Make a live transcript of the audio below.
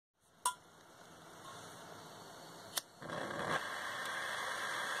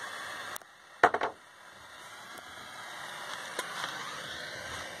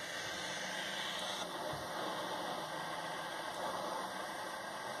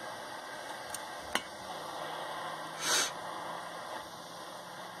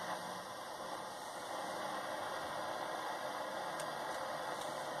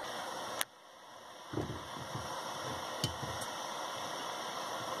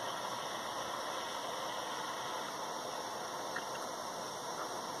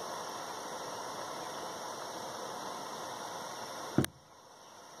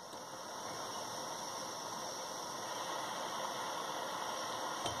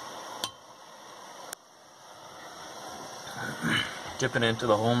Dipping into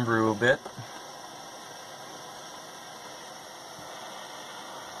the homebrew a bit.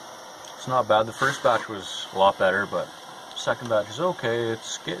 It's not bad. The first batch was a lot better, but the second batch is okay.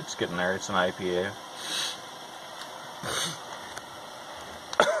 It's getting there. It's an IPA.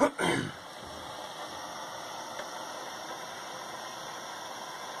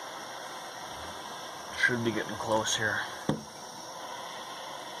 Should be getting close here.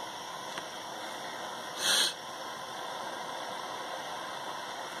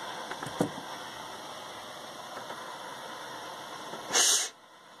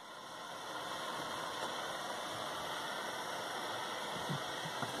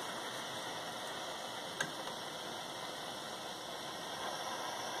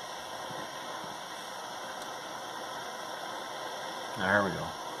 There we go.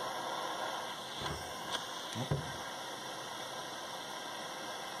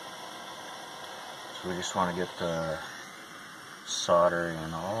 So we just want to get the soldering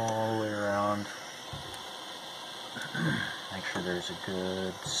all the way around. Make sure there's a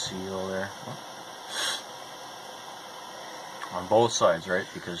good seal there. On both sides, right?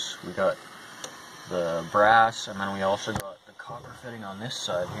 Because we got the brass and then we also got the copper fitting on this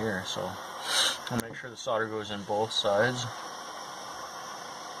side here. So we'll make sure the solder goes in both sides.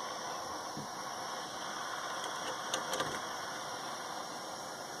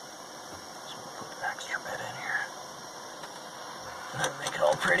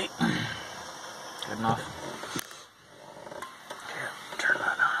 Pretty. Good enough. Here, turn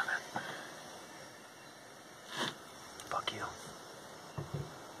that on a bit. Fuck you.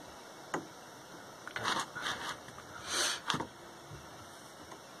 Good.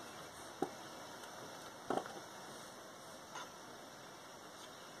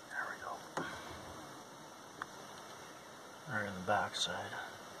 There we go. Right on the back side.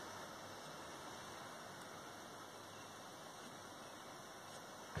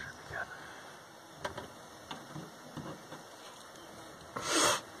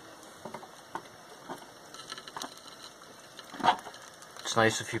 It's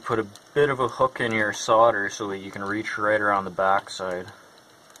nice if you put a bit of a hook in your solder so that you can reach right around the back side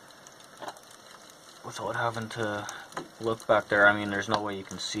without having to look back there. I mean, there's no way you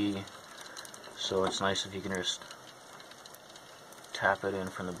can see, so it's nice if you can just tap it in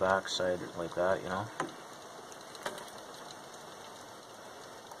from the back side like that, you know.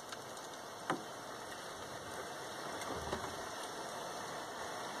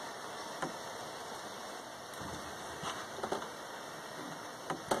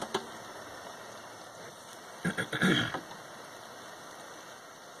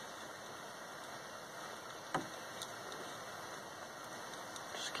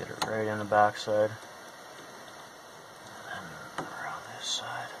 Just get it right in the back side, and then around this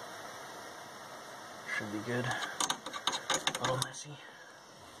side. Should be good. A little messy.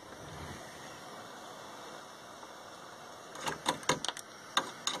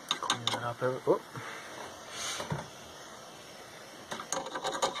 Clean that up. Whoop.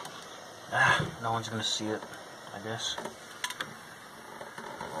 No one's gonna see it, I guess.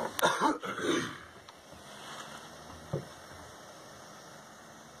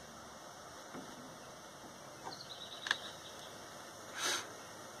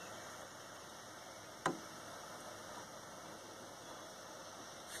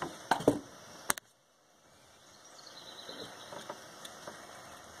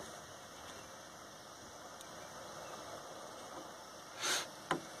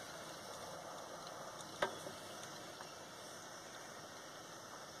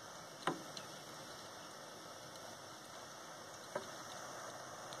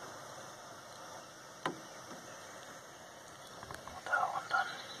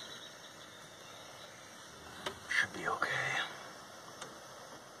 Be okay.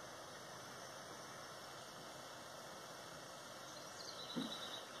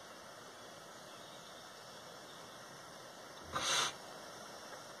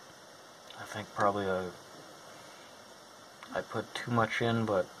 I think probably I put too much in,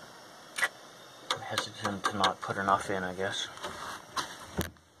 but I'm hesitant to not put enough in, I guess.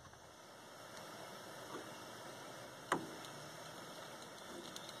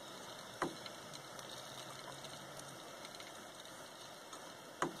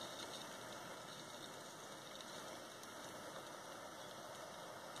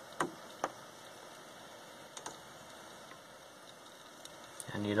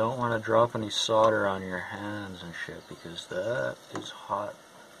 And you don't want to drop any solder on your hands and shit because that is hot.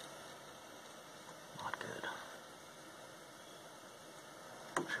 Not good.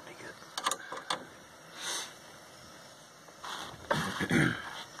 Should be good.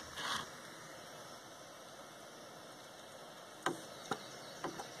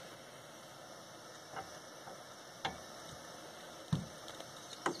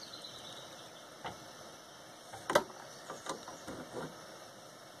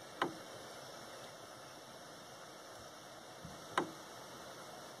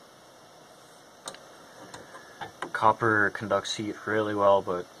 copper conducts heat really well,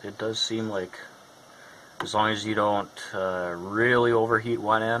 but it does seem like as long as you don't really overheat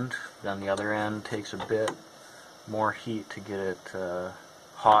one end, then the other end takes a bit more heat to get it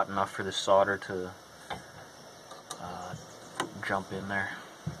hot enough for the solder to jump in there.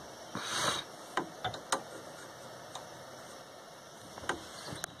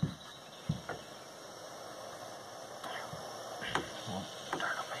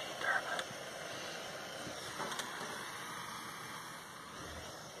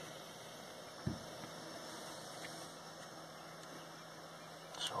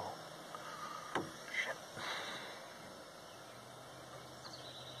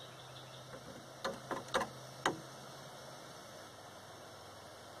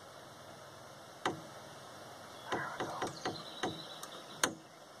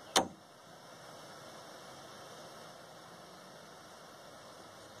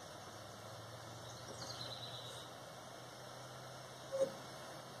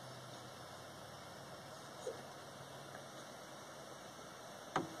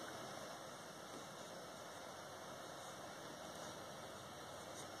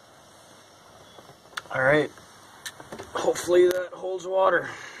 Alright, hopefully that holds water.